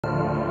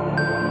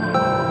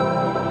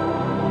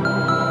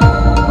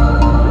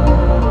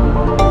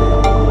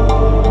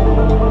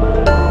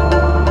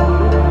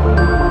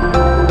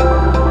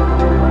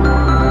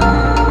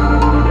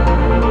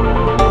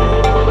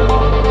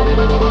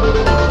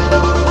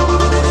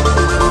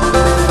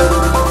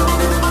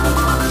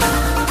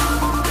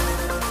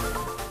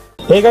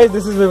Hey guys,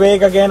 this is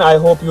Vivek again. I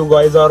hope you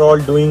guys are all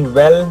doing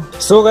well.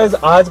 So guys,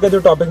 आज का जो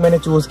topic मैंने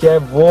choose किया है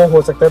वो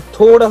हो सकता है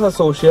थोड़ा सा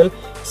सोशल,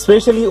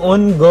 स्पेशली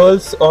उन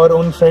गर्ल्स और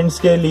उन फ्रेंड्स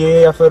के लिए,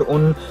 या फिर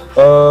उन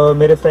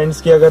मेरे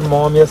फ्रेंड्स की अगर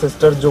मॉम या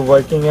सिस्टर जो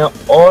वर्किंग है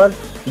और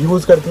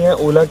यूज करती हैं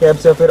ओला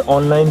कैब्स, या फिर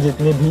ऑनलाइन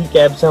जितनी भी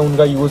कैब्स हैं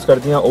उनका यूज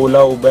करती हैं,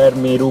 ओला, उबर,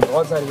 मेरू,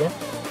 बहुत सारी हैं,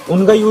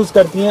 उनका यूज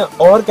करती हैं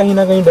और कहीं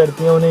ना कहीं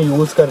डरती हैं उन्हें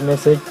यूज करने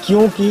से,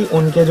 क्योंकि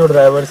उनके जो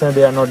ड्राइवर्स हैं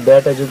they are not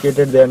that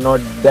educated, they are not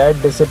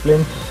that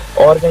discipline,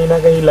 और कहीं ना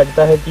कहीं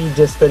लगता है कि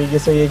जिस तरीके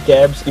से ये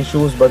कैब्स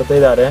इश्यूज बढ़ते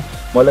जा रहे हैं,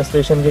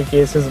 मोलेस्टेशन के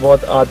केसेस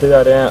बहुत आते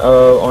जा रहे हैं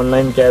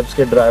ऑनलाइन कैब्स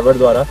के ड्राइवर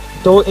द्वारा,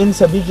 तो इन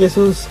सभी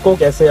केसेस को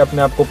कैसे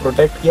अपने आप को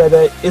प्रोटेक्ट किया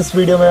जाए इस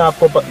वीडियो में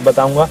आपको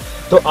बताऊंगा।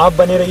 तो आप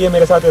बने रहिए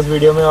मेरे साथ इस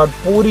वीडियो में और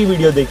पूरी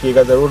वीडियो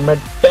देखिएगा जरूर, मैं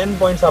 10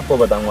 पॉइंट्स आपको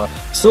बताऊंगा।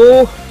 So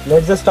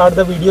let's just start the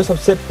video.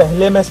 सबसे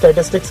पहले मैं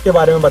स्टैटिस्टिक्स के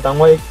बारे में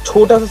बताऊंगा। एक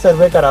छोटा सा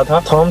सर्वे करा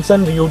था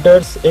थॉमसन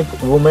रियूटर्स,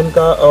 एक वुमेन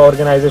का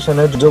ऑर्गेनाइजेशन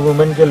है जो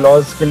वुमेन के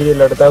लॉज के लिए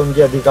लड़ता है,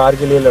 उनके अधिकार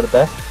के लिए लड़ता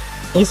है।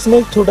 इसने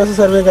एक छोटा सा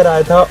सर्वे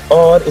कराया था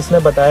और इसने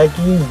बताया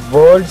कि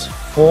world's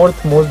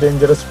 4th most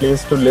dangerous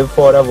place to live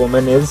for a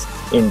women is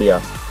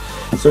India.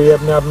 सो ये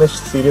अपने आप में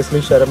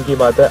सीरियसली शर्म की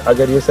बात है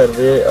अगर ये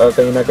सर्वे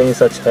कहीं ना कहीं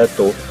सच है।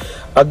 तो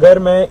अगर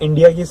मैं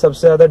इंडिया की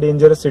सबसे ज्यादा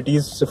डेंजरस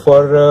सिटीज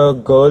फॉर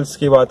गर्ल्स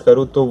की बात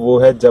करूं तो वो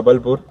है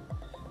जबलपुर,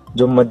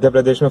 जो मध्य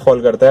प्रदेश में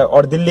फॉल करता है,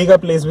 और दिल्ली का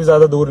प्लेस भी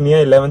ज्यादा दूर नहीं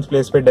है, 11th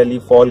प्लेस पे दिल्ली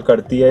फॉल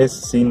करती है इस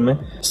सीन में।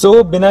 सो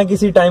बिना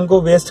किसी टाइम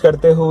को वेस्ट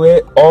करते हुए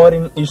और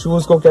इन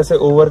इश्यूज को कैसे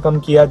ओवरकम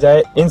किया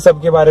जाए, इन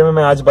सब के बारे में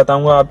मैं आज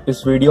बताऊंगा आप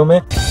इस वीडियो में।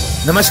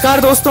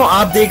 नमस्कार दोस्तों,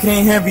 आप देख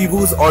रहे हैं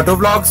विवूज ऑटो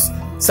ब्लॉग्स।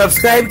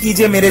 सब्सक्राइब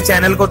कीजिए मेरे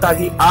चैनल को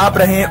ताकि आप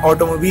रहें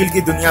ऑटोमोबाइल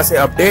की दुनिया से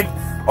अपडेट,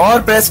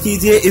 और प्रेस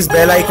कीजिए इस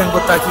बेल आइकन को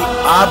ताकि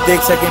आप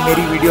देख सकें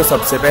मेरी वीडियो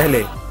सबसे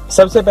पहले।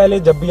 सबसे पहले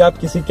जब भी आप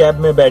किसी कैब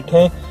में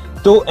बैठें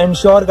तो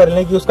इंश्योर कर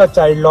लें कि उसका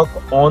चाइल्ड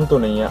लॉक ऑन तो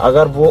नहीं है।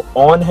 अगर वो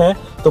ऑन है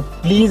तो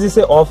प्लीज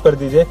इसे ऑफ कर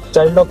दीजिए।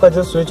 चाइल्ड लॉक का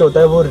जो स्विच होता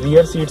है वो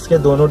रियर सीट्स के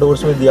दोनों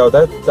डोर्स में दिया होता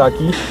है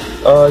ताकि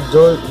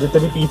जो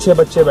जितने भी पीछे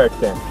बच्चे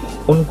बैठते हैं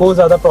उनको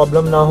ज्यादा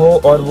प्रॉब्लम ना हो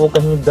और वो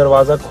कहीं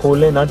दरवाजा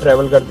खोले ना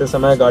ट्रेवल करते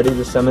समय, गाड़ी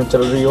जिस समय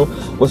चल रही हो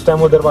उस टाइम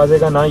वो दरवाजे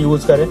का ना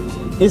यूज करें।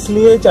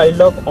 इसलिए चाइल्ड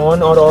लॉक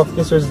ऑन और ऑफ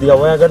की स्विच दिया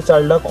हुआ है। अगर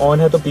चाइल्ड लॉक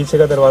ऑन है तो पीछे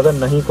का दरवाजा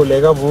नहीं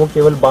खुलेगा, वो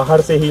केवल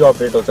बाहर से ही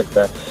ऑपरेट हो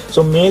सकता है।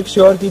 सो मेक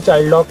श्योर कि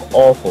चाइल्ड लॉक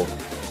ऑफ हो।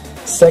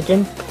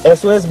 सेकंड,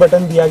 SOS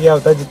बटन दिया गया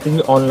होता है जितनी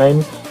भी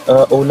ऑनलाइन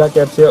ओला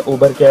कैब्स या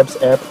उबर कैब्स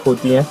ऐप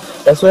होती हैं।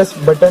 SOS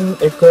बटन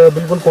एक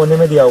बिल्कुल कोने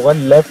में दिया होगा,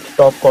 लेफ्ट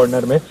टॉप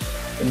कॉर्नर में।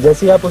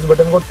 जैसे ही आप उस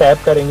बटन को टैप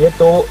करेंगे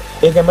तो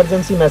एक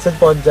इमरजेंसी मैसेज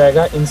पहुंच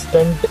जाएगा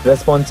इंस्टेंट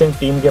रेस्पॉन्सिंग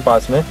टीम के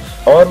पास में,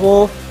 और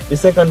वो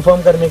इसे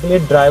कंफर्म करने के लिए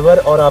ड्राइवर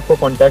और आपको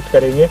कांटेक्ट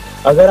करेंगे।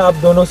 अगर आप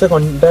दोनों से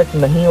कांटेक्ट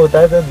नहीं होता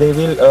है तो दे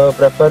विल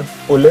प्रेफर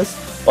पुलिस,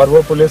 और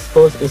वो पुलिस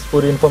को इस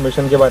पूरी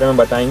इन्फॉर्मेशन के बारे में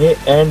बताएंगे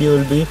and you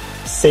will be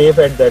safe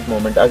at that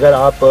moment अगर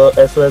आप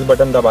SOS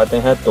बटन दबाते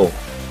हैं तो।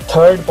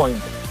 थर्ड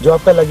पॉइंट, जो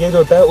आपका लगेज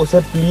होता है उसे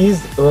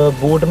प्लीज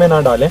बूट में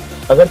ना डालें।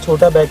 अगर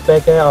छोटा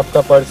बैकपैक है,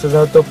 आपका पर्स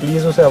है, तो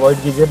प्लीज उसे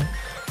अवॉइड कीजिए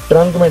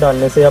ट्रंक में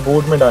डालने से या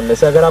बूट में डालने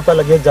से। अगर आपका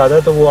लगेज ज्यादा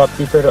है तो वो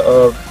आपकी फिर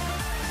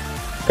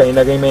कहीं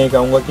ना कहीं मैं ये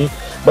कहूँगा कि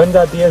बन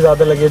जाती है।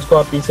 ज्यादा लगेज को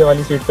आप पीछे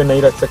वाली सीट पे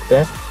नहीं रख सकते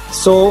हैं।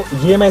 सो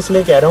ये मैं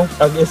इसलिए कह रहा हूँ,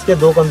 अब इसके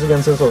 2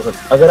 कॉन्सिक्वेंसेस हो सकते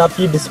हैं। अगर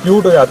आपकी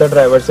डिस्प्यूट हो जाता है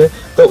ड्राइवर से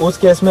तो उस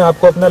केस में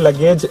आपको अपना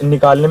लगेज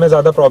निकालने में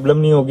ज्यादा प्रॉब्लम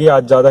नहीं होगी,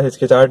 आज ज्यादा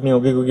हिचकिचाहट नहीं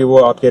होगी क्योंकि वो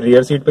आपके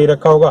रियर सीट पे ही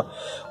रखा होगा।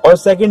 और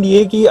सेकंड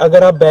ये कि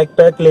अगर आप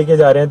बैकपैक लेके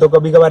जा रहे हैं तो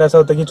कभी कभार ऐसा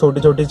होता है कि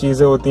छोटी छोटी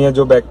चीजें होती हैं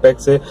जो बैकपैक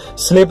से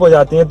स्लिप हो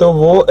जाती हैं, तो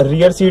वो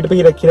रियर सीट पे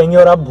ही रखी रहेंगी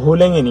और आप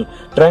भूलेंगे नहीं।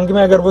 ट्रंक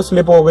में अगर वो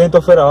स्लिप हो गई तो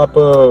फिर आप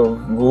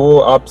वो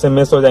आपसे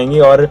मिस हो जाएंगी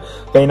और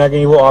कहीं ना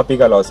कहीं वो आप ही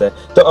का लॉस है।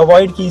 तो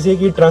अवॉइड कीजिए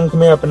कि ट्रंक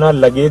में अपना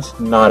लगेज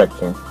ना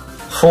रखें।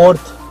 फोर्थ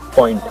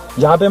पॉइंट,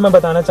 यहाँ पे मैं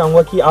बताना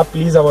चाहूंगा कि आप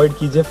प्लीज अवॉइड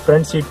कीजिए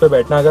फ्रंट सीट पे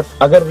बैठना।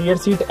 अगर रियर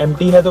सीट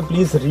एम्प्टी है तो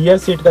प्लीज रियर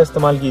सीट का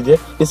इस्तेमाल कीजिए।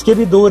 इसके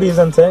भी 2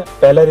 रीजंस हैं।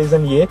 पहला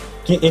रीजन ये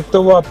कि एक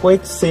तो वो आपको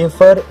एक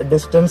सेफर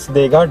डिस्टेंस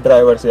देगा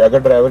ड्राइवर से। अगर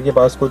ड्राइवर के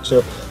पास कुछ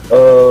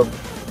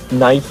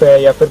नाइफ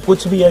है या फिर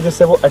कुछ भी है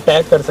जिससे वो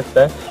अटैक कर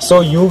सकता है,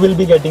 so you will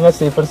be getting a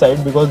safer side,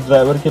 because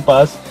driver के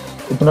पास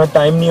इतना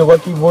टाइम नहीं होगा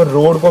कि वो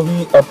रोड को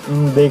भी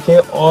देखे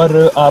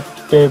और आप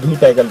पे भी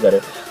टैकल करे,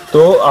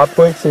 तो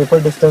आपको एक सेफर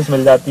डिस्टेंस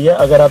मिल जाती है।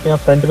 अगर आप यहाँ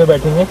फ्रंट में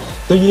बैठेंगे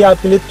तो ये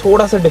आपके लिए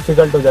थोड़ा सा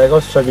डिफिकल्ट हो जाएगा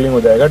और स्ट्रगलिंग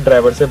हो जाएगा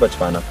ड्राइवर से बच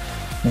पाना।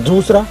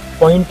 दूसरा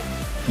पॉइंट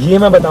ये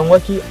मैं बताऊंगा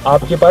कि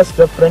आपके पास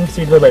जब फ्रंट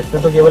सीट पे बैठते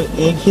हैं तो केवल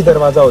एक ही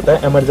दरवाजा होता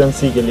है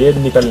इमरजेंसी के लिए,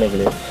 निकलने के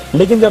लिए,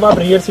 लेकिन जब आप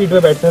रियर सीट पे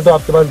बैठते हैं तो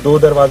आपके पास 2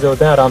 दरवाजे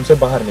होते हैं आराम से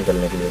बाहर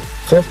निकलने के लिए।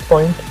 फिफ्थ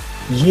पॉइंट,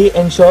 ये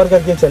इंश्योर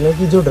करके चलें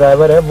कि जो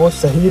ड्राइवर है वो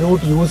सही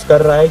रूट यूज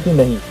कर रहा है कि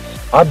नहीं।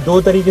 आप 2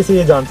 तरीके से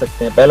ये जान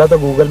सकते हैं। पहला तो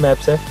गूगल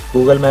मैप्स है,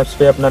 गूगल मैप्स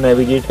पे अपना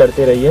नेविगेट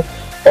करते रहिए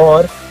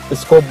और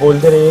इसको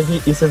बोलते रहिए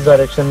कि इस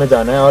डायरेक्शन में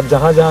जाना है, और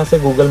जहां जहां से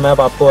गूगल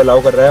मैप आपको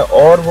अलाउ कर रहा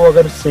है और वो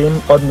अगर सेम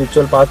और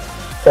म्यूचुअल पाथ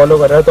फॉलो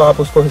कर रहा है तो आप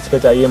उसको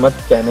हिचकिचाइए मत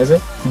कहने से।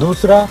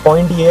 दूसरा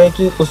पॉइंट ये है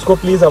कि उसको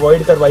प्लीज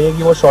अवॉइड करवाइए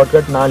कि वो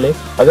शॉर्टकट ना ले।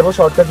 अगर वो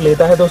शॉर्टकट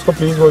लेता है तो उसको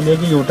प्लीज बोलिए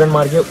कि यू टर्न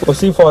मार के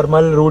उसी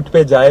फॉर्मल रूट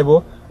पे जाए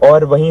वो,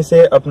 और वहीं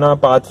से अपना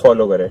पाथ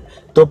फॉलो करें।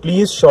 तो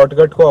प्लीज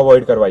शॉर्टकट को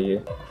अवॉइड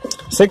करवाइए।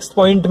 6th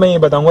पॉइंट मैं ये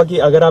बताऊंगा कि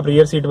अगर आप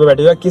रियर सीट पे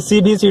बैठे हो या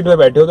किसी भी सीट पे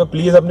बैठे हो तो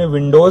प्लीज अपने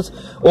विंडोज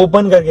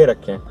ओपन करके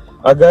रखें।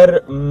 अगर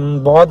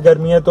बहुत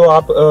गर्मी है तो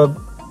आप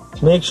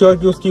मेक श्योर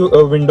कि उसकी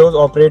विंडोज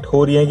ऑपरेट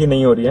हो रही है कि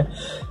नहीं हो रही है।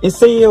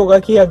 इससे ये होगा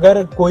कि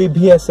अगर कोई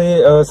भी ऐसे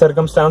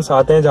सर्कमस्टांस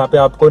आते हैं जहाँ पे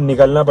आपको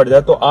निकलना पड़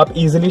जाए तो आप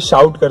इजीली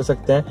शाउट कर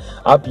सकते हैं,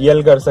 आप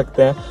येल कर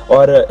सकते हैं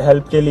और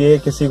हेल्प के लिए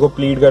किसी को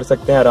प्लीड कर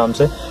सकते हैं आराम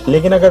से।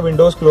 लेकिन अगर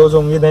विंडोज क्लोज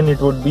होंगी then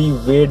it would be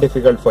way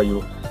difficult for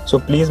you, so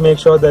please make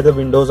sure that the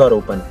Windows are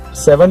open.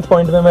 7th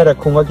point में मैं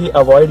रखूंगा कि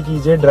अवॉइड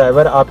कीजिए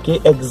ड्राइवर आपके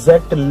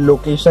एग्जैक्ट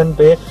लोकेशन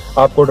पे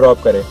आपको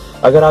ड्रॉप करे।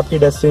 अगर आपकी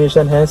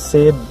डेस्टिनेशन है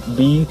से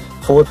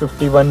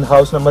B451,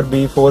 हाउस नंबर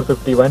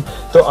B451,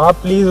 तो आप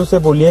प्लीज उसे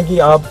बोलिए कि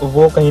आप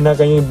वो कहीं ना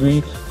कहीं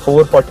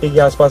B440 के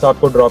आसपास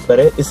आपको ड्रॉप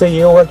करे। इससे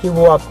ये होगा कि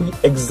वो आपकी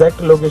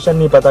एग्जैक्ट लोकेशन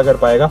नहीं पता कर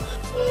पाएगा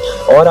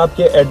और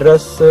आपके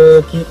एड्रेस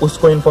की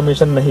उसको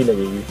इन्फॉर्मेशन नहीं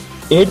लगेगी।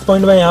 8th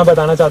पॉइंट में यहाँ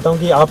बताना चाहता हूँ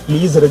कि आप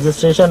प्लीज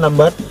रजिस्ट्रेशन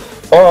नंबर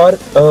और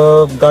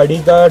गाड़ी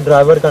का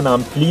ड्राइवर का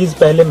नाम प्लीज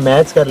पहले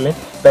मैच कर लें,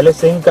 पहले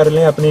सिंक कर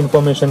लें अपनी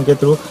इन्फॉर्मेशन के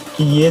थ्रू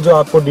कि ये जो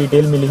आपको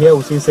डिटेल मिली है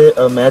उसी से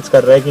मैच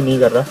कर रहा है कि नहीं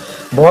कर रहा।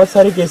 बहुत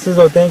सारे केसेस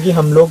होते हैं कि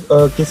हम लोग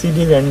किसी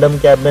भी रैंडम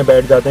कैब में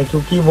बैठ जाते हैं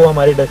क्योंकि वो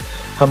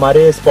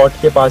हमारे स्पॉट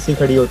के पास ही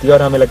खड़ी होती है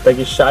और हमें लगता है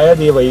कि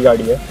शायद ये वही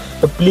गाड़ी है।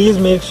 तो प्लीज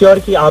मेक श्योर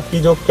कि आपकी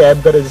जो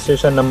कैब का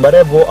रजिस्ट्रेशन नंबर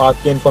है वो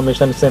आपकी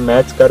इन्फॉर्मेशन से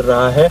मैच कर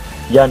रहा है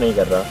या नहीं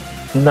कर रहा।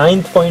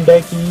 9th पॉइंट है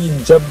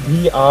कि जब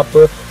भी आप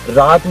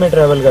रात में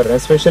ट्रैवल कर रहे हैं,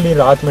 स्पेशली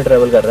रात में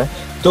ट्रैवल कर रहे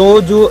हैं,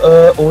 तो जो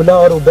ओला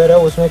और उबर है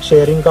उसमें एक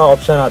शेयरिंग का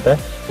ऑप्शन आता है।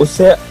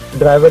 उससे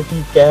ड्राइवर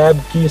की कैब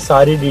की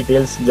सारी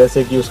डिटेल्स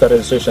जैसे कि उसका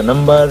रजिस्ट्रेशन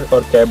नंबर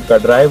और कैब का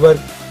ड्राइवर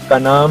का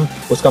नाम,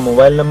 उसका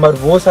मोबाइल नंबर,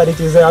 वो सारी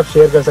चीज़ें आप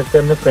शेयर कर सकते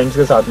हैं अपने फ्रेंड्स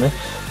के साथ में।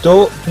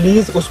 तो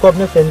प्लीज़ उसको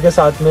अपने फ्रेंड के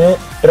साथ में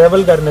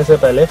ट्रैवल करने से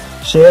पहले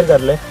शेयर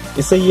कर लें।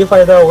 इससे ये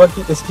फ़ायदा होगा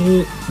कि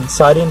इसकी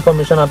सारी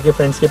इन्फॉर्मेशन आपके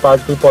फ्रेंड्स के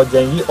पास भी पहुंच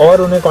जाएंगी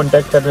और उन्हें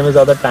कांटेक्ट करने में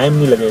ज़्यादा टाइम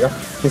नहीं लगेगा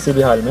किसी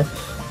भी हाल में।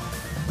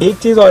 एक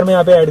चीज़ और मैं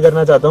यहाँ पे ऐड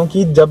करना चाहता हूँ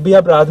कि जब भी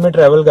आप रात में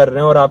ट्रैवल कर रहे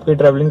हैं और आपकी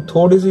ट्रैवलिंग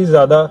थोड़ी सी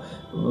ज़्यादा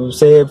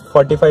से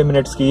 45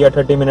 मिनट्स की या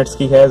 30 मिनट्स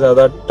की है,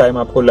 ज़्यादा टाइम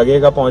आपको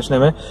लगेगा पहुंचने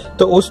में,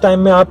 तो उस टाइम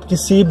में आप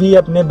किसी भी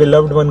अपने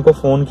बिलव्ड वन को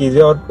फ़ोन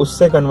कीजिए और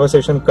उससे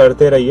कन्वर्सेशन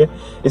करते रहिए।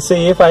 इससे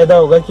ये फ़ायदा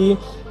होगा कि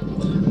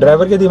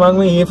ड्राइवर के दिमाग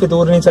में ये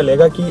फितूर नहीं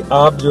चलेगा कि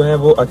आप जो हैं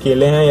वो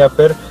अकेले हैं, या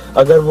फिर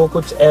अगर वो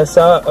कुछ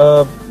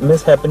ऐसा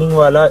मिस हैपनिंग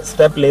वाला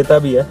स्टेप लेता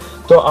भी है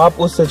तो आप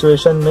उस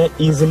सिचुएशन में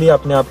इजीली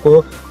अपने आप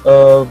को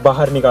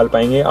बाहर निकाल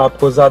पाएंगे।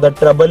 आपको ज़्यादा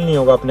ट्रबल नहीं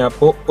होगा अपने आप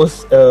को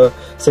उस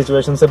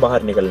सिचुएशन से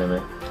बाहर निकलने में।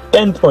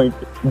 10th पॉइंट,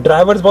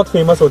 ड्राइवर्स बहुत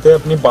फेमस होते हैं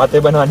अपनी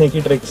बातें बनाने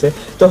की ट्रिक से,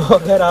 तो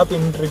अगर आप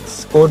इन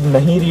ट्रिक्स को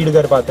नहीं रीड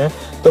कर पाते हैं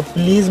तो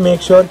प्लीज़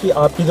मेक श्योर कि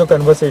आपकी जो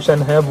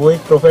कन्वर्सेशन है वो एक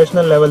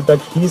प्रोफेशनल लेवल तक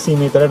ही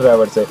सीमित है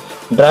ड्राइवर से।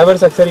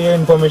 ड्राइवर्स अक्सर ये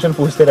इन्फॉर्मेशन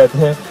पूछते रहते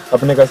हैं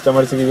अपने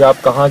कस्टमर से कि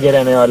आप कहाँ के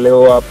रहने वाले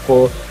हो,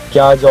 आपको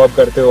क्या जॉब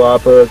करते हो,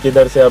 आप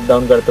किधर से अप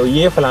डाउन करते हो,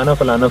 ये फलाना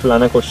फलाना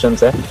फलाना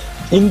क्वेश्चंस है।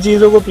 इन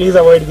चीज़ों को प्लीज़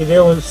अवॉइड कीजिए।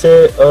 उससे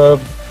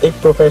एक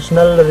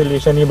प्रोफेशनल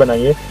रिलेशन ही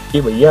बनाइए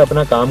कि भैया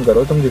अपना काम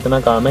करो, तुम जितना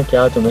काम है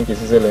क्या तुम्हें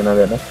किसी से लेना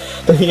देना।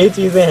 तो ये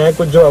चीज़ें हैं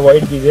कुछ जो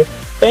अवॉइड कीजिए।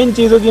 10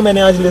 चीज़ों की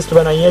मैंने आज लिस्ट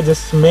बनाई है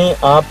जिसमें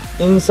आप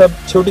इन सब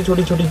छोटी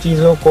छोटी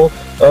चीज़ों को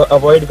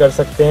अवॉइड कर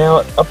सकते हैं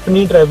और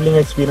अपनी ट्रैवलिंग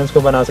एक्सपीरियंस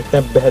को बना सकते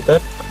हैं बेहतर।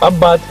 अब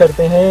बात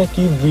करते हैं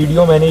कि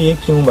वीडियो मैंने ये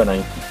क्यों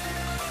बनाई।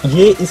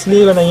 ये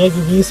इसलिए बनाई है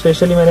क्योंकि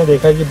स्पेशली मैंने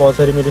देखा है कि बहुत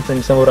सारी मेरी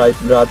फ्रेंड्स हैं वो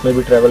रात में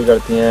भी ट्रैवल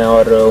करती हैं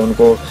और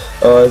उनको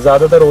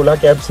ज़्यादातर ओला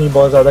कैब्स ही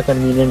बहुत ज़्यादा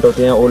कन्वीनियंट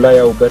होती हैं, ओला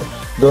या उबर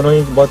दोनों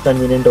ही बहुत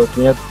कन्वीनियंट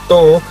होती हैं।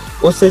 तो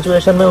उस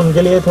सिचुएशन में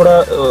उनके लिए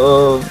थोड़ा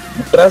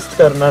ट्रस्ट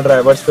करना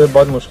ड्राइवर्स पे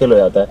बहुत मुश्किल हो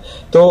जाता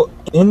है। तो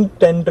इन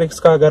 10 ट्रिक्स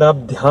का अगर आप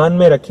ध्यान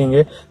में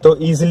रखेंगे तो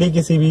ईजिली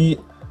किसी भी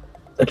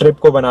ट्रिप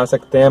को बना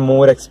सकते हैं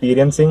मोर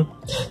एक्सपीरियंसिंग।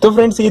 तो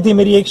फ्रेंड्स, ये थी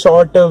मेरी एक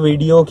शॉर्ट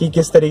वीडियो कि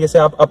किस तरीके से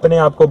आप अपने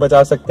आप को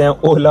बचा सकते हैं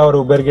ओला और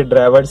उबर के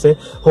ड्राइवर से।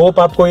 होप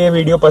आपको ये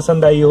वीडियो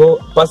पसंद आई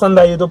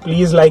हो तो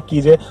प्लीज लाइक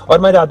कीजिए और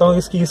मैं चाहता हूँ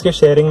इसके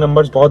शेयरिंग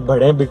नंबर्स बहुत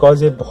बढ़े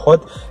बिकॉज ये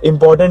बहुत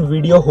इंपॉर्टेंट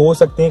वीडियो हो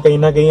सकते हैं कहीं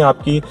ना कहीं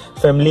आपकी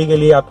फैमिली के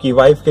लिए, आपकी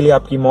वाइफ के लिए,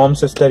 आपकी मॉम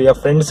सिस्टर या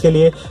फ्रेंड्स के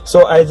लिए।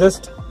 सो आई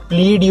जस्ट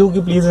प्लीड यू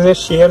कि प्लीज इसे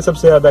शेयर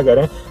सबसे ज्यादा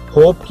करें।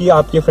 होप कि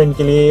आपके फ्रेंड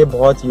के लिए ये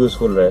बहुत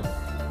यूजफुल रहे।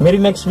 मेरी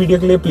नेक्स्ट वीडियो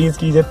के लिए प्लीज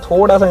कीजिए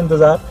थोड़ा सा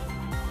इंतजार,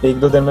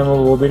 1-2 दिन में मैं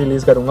वो भी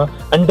रिलीज करूंगा।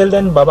 Until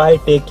then bye bye,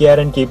 take care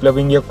and keep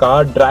loving your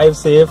car, drive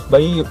safe.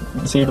 भाई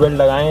सीट बेल्ट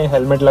लगाएं,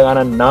 हेलमेट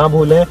लगाना ना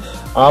भूलें।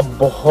 आप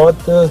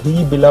बहुत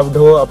ही बिलव्ड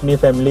हो अपनी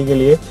फैमिली के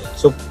लिए,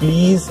 सो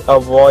प्लीज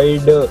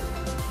अवॉइड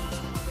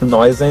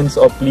नॉइजेंस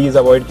और प्लीज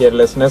अवॉइड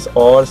केयरलेसनेस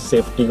और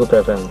सेफ्टी को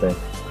प्रेफरेंस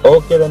दें।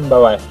 Okay then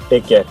bye bye,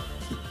 take care.